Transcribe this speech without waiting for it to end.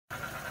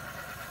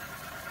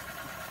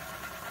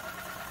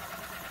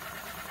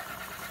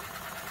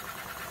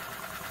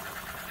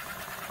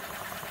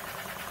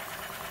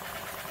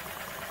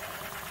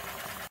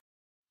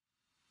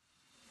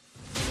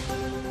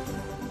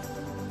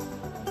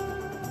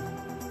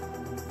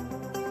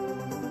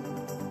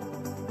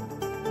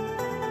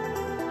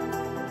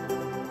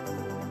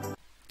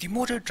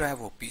motor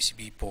driver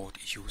PCB board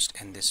used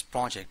in this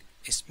project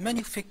is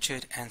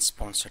manufactured and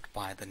sponsored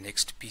by the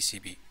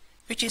Nextpcb,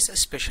 which is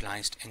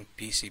specialized in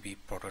PCB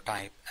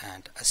prototype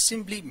and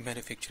assembly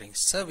manufacturing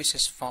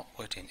services for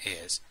 14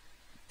 years.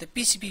 The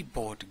PCB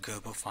board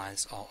Gerber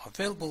files are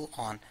available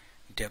on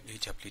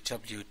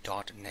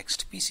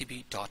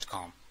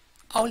www.nextpcb.com.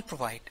 I will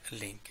provide a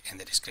link in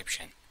the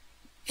description.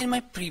 In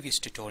my previous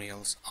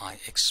tutorials, I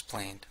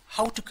explained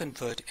how to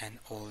convert an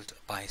old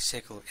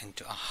bicycle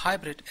into a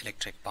hybrid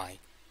electric bike.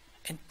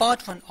 In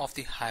part 1 of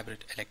the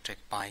hybrid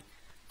electric bike,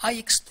 I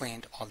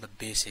explained all the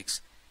basics,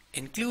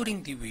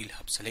 including the wheel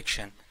hub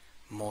selection,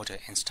 motor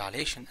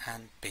installation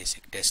and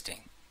basic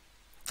testing.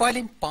 While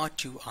in part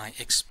 2, I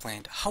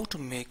explained how to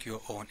make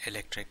your own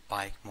electric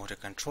bike motor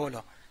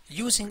controller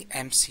using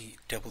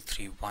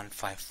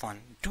MC33151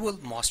 dual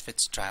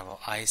Mosfets driver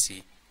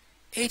IC,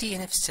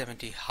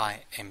 80NF70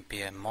 high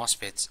ampere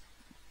Mosfets,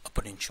 a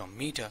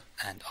potentiometer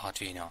and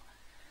Arduino.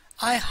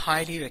 I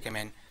highly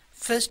recommend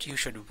first you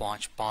should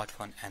watch part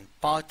 1 and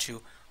part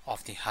 2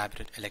 of the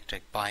hybrid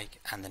electric bike,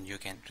 and then you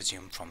can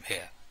resume from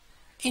here.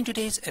 In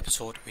today's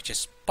episode, which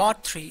is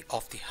part 3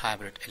 of the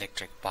hybrid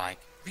electric bike,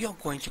 we are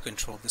going to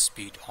control the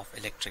speed of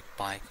electric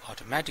bike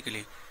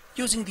automatically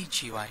using the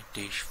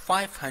Gyroscope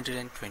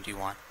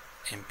 521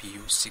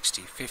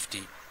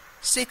 MPU6050,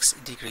 6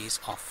 degrees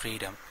of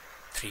freedom,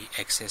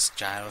 3-axis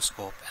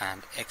gyroscope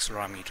and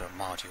accelerometer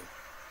module.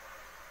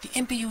 The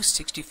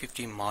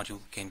MPU6050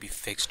 module can be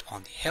fixed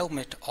on the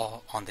helmet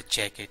or on the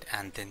jacket,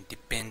 and then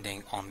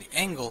depending on the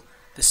angle,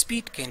 the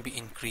speed can be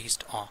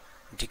increased or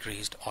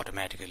decreased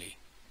automatically.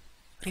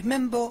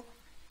 Remember,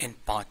 in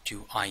part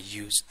 2 I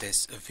used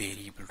this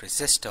variable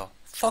resistor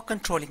for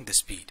controlling the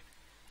speed.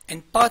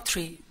 In part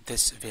 3,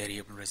 this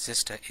variable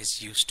resistor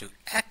is used to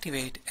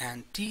activate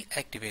and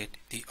deactivate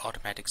the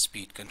automatic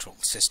speed control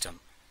system.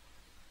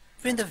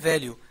 When the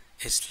value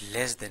is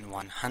less than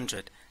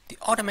 100, the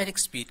automatic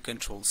speed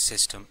control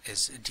system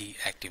is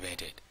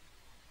deactivated.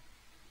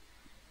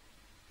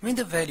 When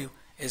the value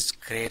is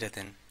greater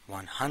than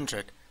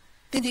 100,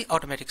 then the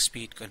automatic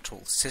speed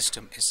control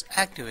system is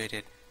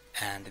activated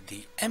and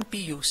the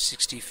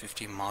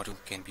MPU6050 module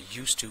can be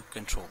used to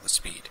control the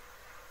speed.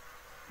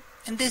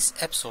 In this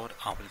episode,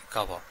 I will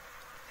cover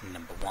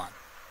number 1,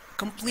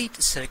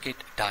 complete circuit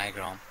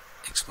diagram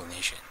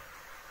explanation,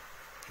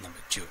 number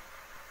 2,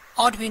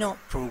 Arduino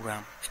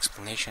program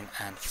explanation,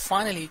 and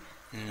finally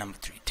number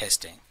 3,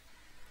 testing.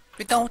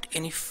 Without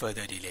any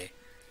further delay,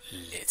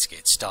 let's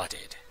get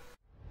started.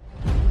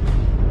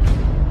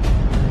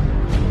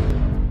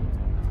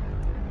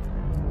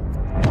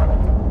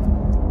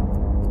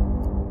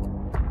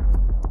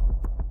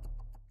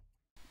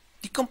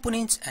 The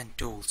components and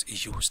tools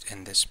used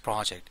in this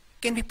project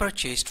can be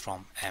purchased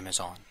from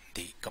Amazon.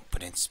 The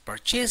components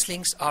purchase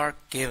links are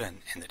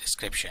given in the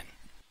description.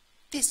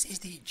 This is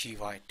the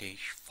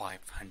Gyroscope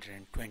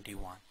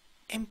 521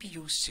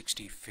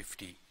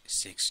 MPU6050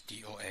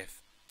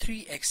 6DOF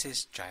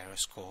 3-axis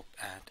gyroscope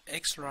and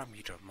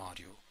accelerometer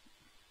module.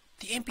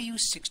 The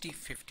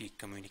MPU6050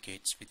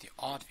 communicates with the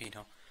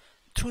Arduino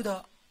through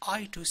the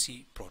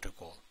I2C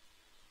protocol.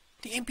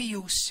 The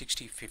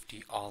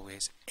MPU6050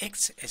 always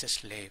acts as a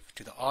slave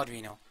to the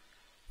Arduino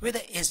with the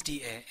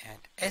SDA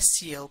and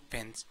SCL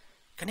pins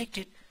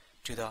connected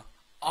to the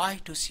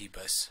I2C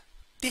bus.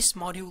 This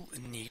module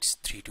needs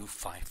 3 to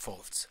 5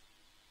 volts.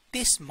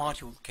 This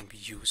module can be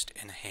used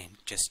in a hand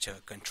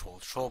gesture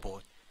controlled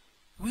robot,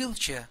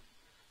 wheelchair,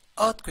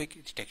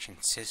 earthquake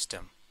detection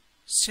system,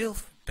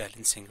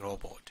 self-balancing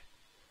robot,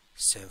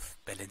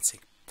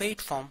 self-balancing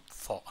platform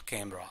for a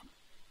camera,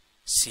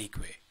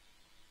 Segway,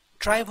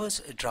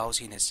 driver's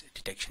drowsiness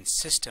detection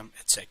system,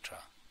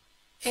 etc.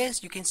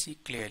 As you can see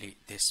clearly,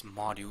 this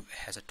module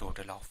has a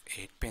total of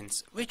 8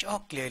 pins which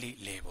are clearly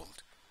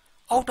labeled.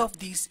 Out of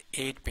these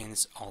 8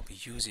 pins, I'll be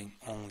using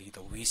only the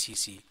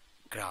VCC,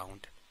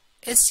 ground,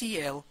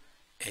 SCL,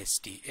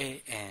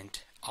 SDA and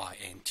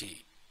INT.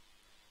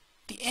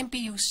 The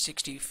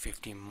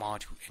MPU6050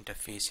 module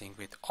interfacing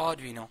with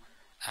Arduino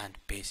and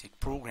basic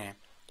program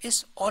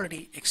is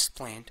already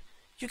explained.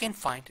 You can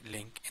find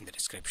link in the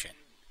description.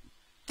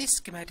 This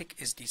schematic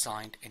is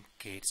designed in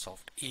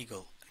Gyroscope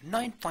Eagle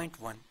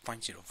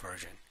 9.1.0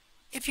 version.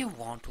 If you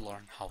want to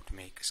learn how to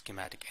make a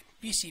schematic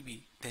in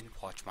PCB, then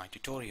watch my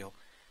tutorial.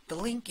 The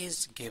link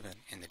is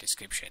given in the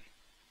description.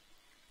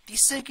 The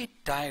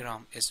circuit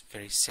diagram is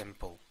very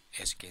simple.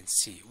 As you can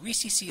see,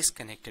 VCC is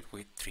connected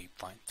with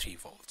 3.3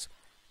 volts.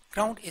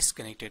 Ground is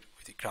connected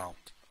with the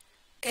ground.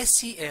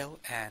 SCL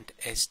and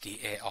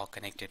SDA are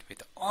connected with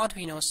the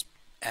Arduino's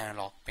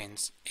analog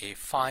pins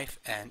A5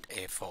 and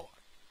A4.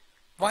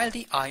 While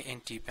the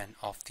INT pin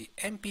of the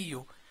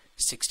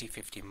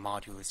MPU6050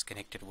 module is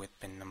connected with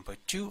pin number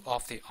 2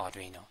 of the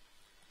Arduino.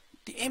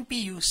 The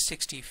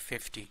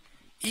MPU6050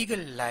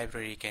 Eagle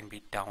library can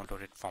be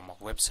downloaded from our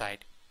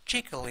website.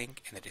 Check a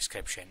link in the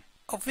description.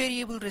 A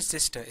variable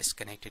resistor is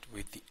connected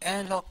with the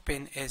analog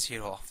pin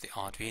A0 of the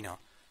Arduino,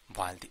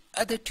 while the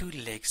other 2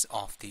 legs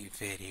of the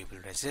variable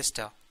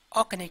resistor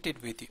are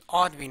connected with the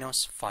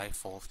Arduino's 5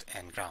 volt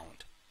and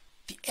ground.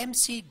 The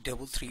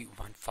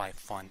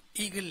MC33151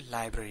 Eagle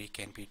library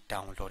can be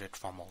downloaded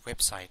from our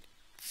website.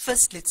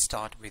 First, let's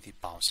start with the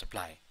power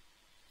supply.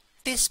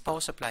 This power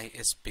supply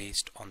is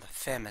based on the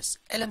famous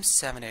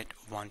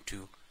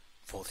LM7812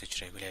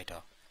 voltage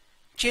regulator.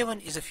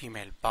 J1 is a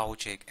female power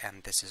jack,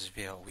 and this is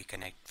where we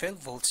connect 12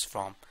 volts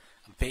from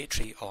a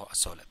battery or a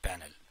solar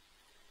panel.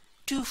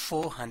 Two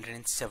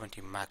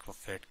 470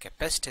 microfarad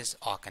capacitors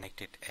are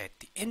connected at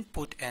the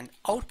input and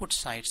output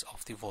sides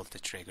of the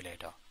voltage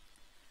regulator.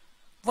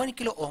 1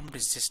 kilo ohm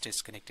resistor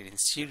is connected in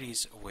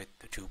series with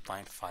the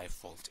 2.5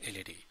 volt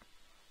LED.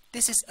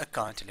 This is a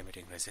current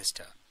limiting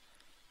resistor.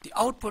 The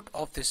output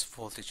of this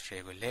voltage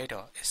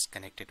regulator is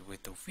connected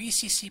with the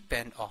VCC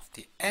pin of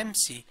the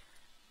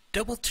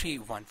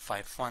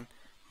MC33151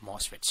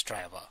 Mosfets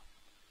driver.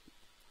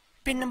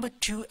 Pin number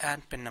 2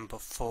 and pin number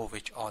 4,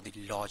 which are the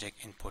logic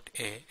input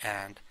A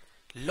and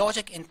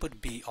logic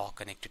input B, are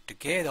connected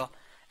together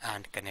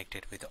and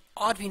connected with the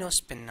Arduino's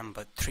pin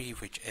number 3,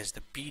 which is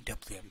the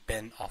PWM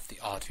pin of the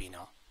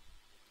Arduino.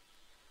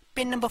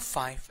 Pin number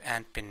 5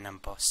 and pin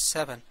number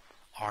 7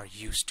 are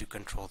used to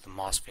control the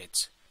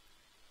Mosfets.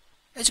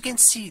 As you can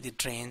see, the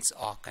drains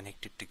are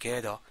connected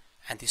together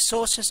and the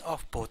sources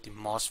of both the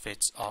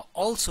Mosfets are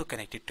also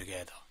connected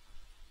together.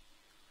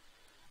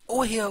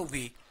 Over here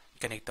we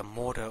connect the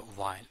motor,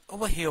 while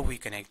over here we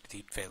connect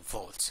the 12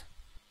 volts.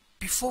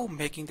 Before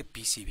making the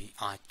PCB,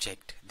 I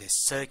checked this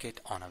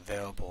circuit on a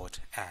Hoverboard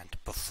and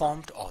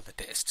performed all the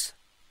tests.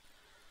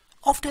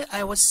 After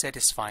I was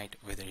satisfied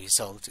with the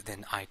result,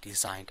 then I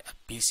designed a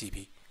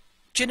PCB,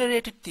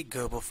 generated the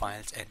Gerber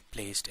files and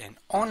placed an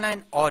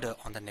online order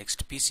on the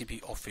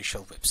Nextpcb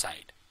official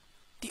website.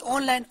 The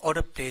online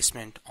order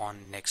placement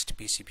on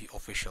Nextpcb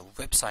official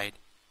website,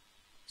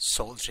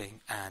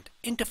 soldering and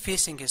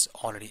interfacing is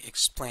already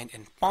explained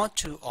in part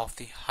 2 of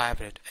the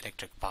hybrid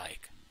electric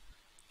bike.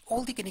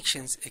 All the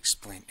connections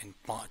explained in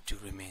part 2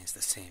 remains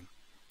the same.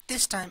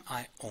 This time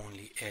I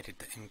only added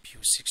the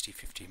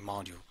MPU6050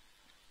 module.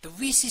 The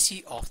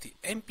VCC of the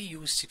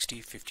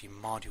MPU6050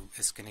 module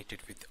is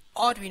connected with the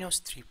Arduino's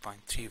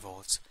 3.3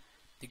 volts.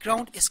 The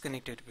ground is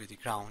connected with the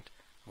ground,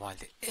 while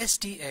the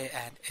SDA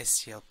and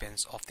SCL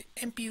pins of the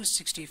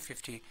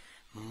MPU6050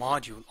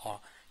 module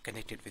are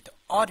connected with the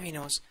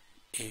Arduino's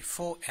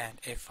A4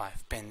 and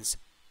A5 pins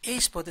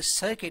as per the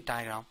circuit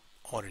diagram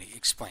already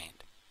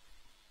explained.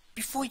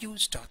 Before you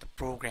start the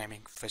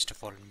programming, first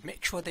of all,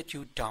 make sure that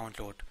you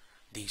download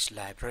these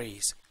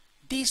libraries.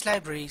 These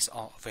libraries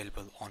are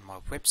available on my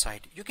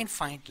website. You can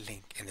find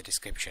link in the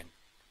description.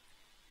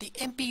 The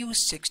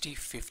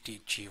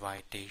MPU6050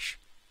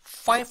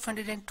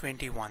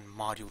 GY-521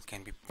 module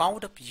can be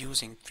powered up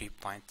using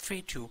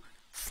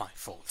 3.325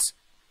 volts.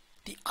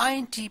 The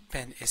INT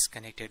pin is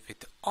connected with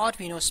the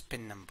Arduino's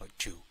pin number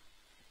 2.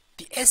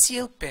 The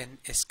SCL pin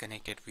is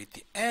connected with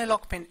the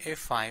analog pin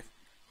A5,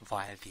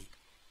 while the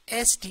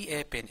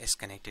SDA pin is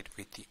connected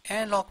with the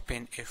analog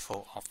pin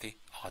A4 of the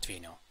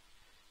Arduino.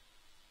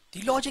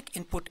 The logic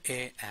input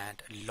A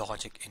and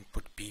logic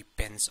input B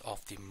pins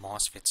of the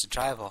Mosfets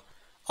driver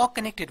are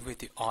connected with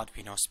the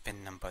Arduino's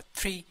pin number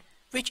 3,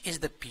 which is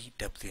the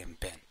PWM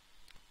pin.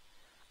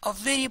 A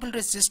variable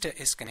resistor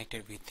is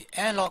connected with the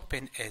analog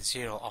pin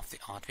A0 of the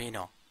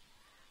Arduino.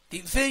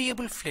 The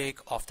variable flag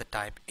of the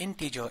type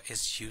integer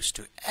is used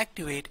to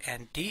activate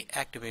and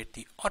deactivate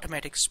the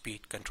automatic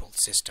speed control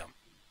system.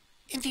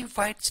 In the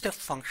white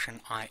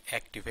function, I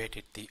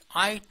activated the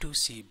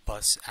I2C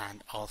bus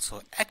and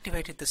also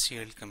activated the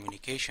serial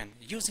communication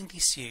using the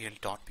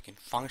serial.begin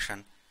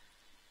function.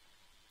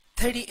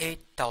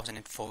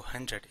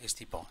 38,400 is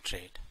the baud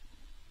rate.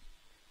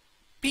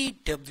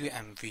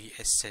 PWMV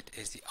is set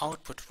as the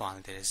output, while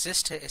the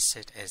resistor is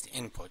set as the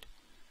input.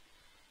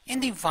 In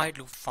the while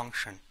loop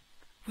function,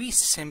 we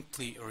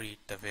simply read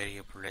the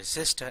variable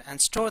resistor and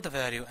store the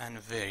value and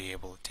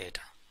variable data.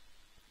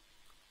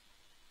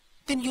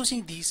 Then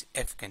using these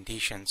if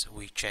conditions,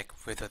 we check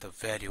whether the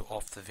value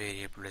of the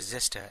variable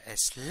resistor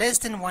is less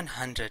than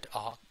 100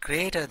 or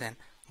greater than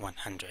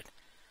 100.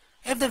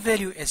 If the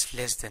value is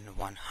less than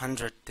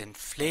 100, then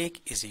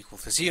flag is equal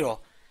to 0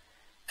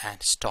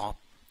 and stop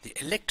the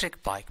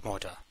electric bike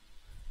motor.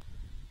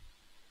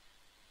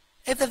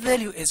 If the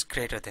value is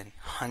greater than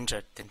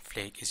 100, then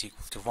flag is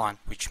equal to 1,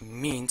 which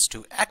means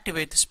to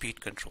activate the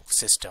speed control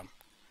system.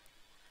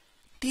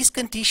 These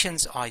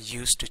conditions are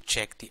used to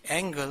check the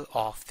angle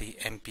of the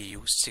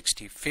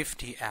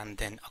MPU6050 and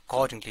then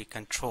accordingly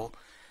control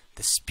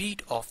the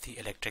speed of the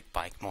electric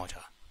bike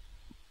motor.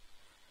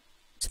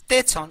 So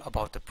that's all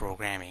about the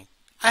programming.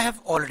 I have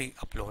already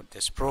uploaded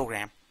this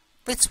program.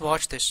 Let's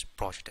watch this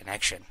project in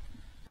action.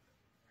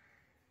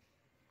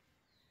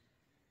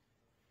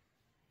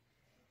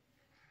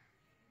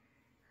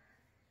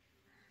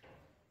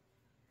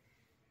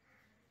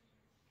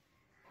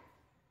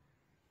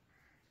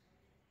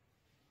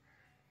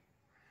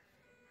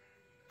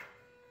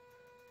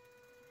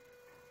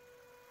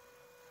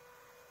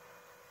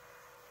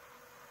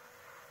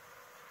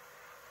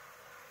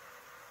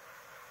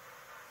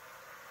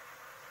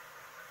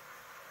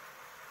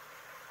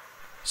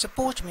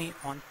 Support me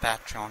on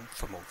Patreon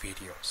for more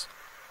videos.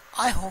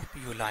 I hope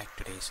you liked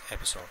today's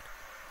episode.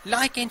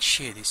 Like and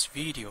share this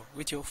video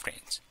with your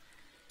friends.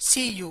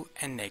 See you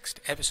in next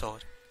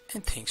episode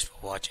and thanks for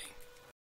watching.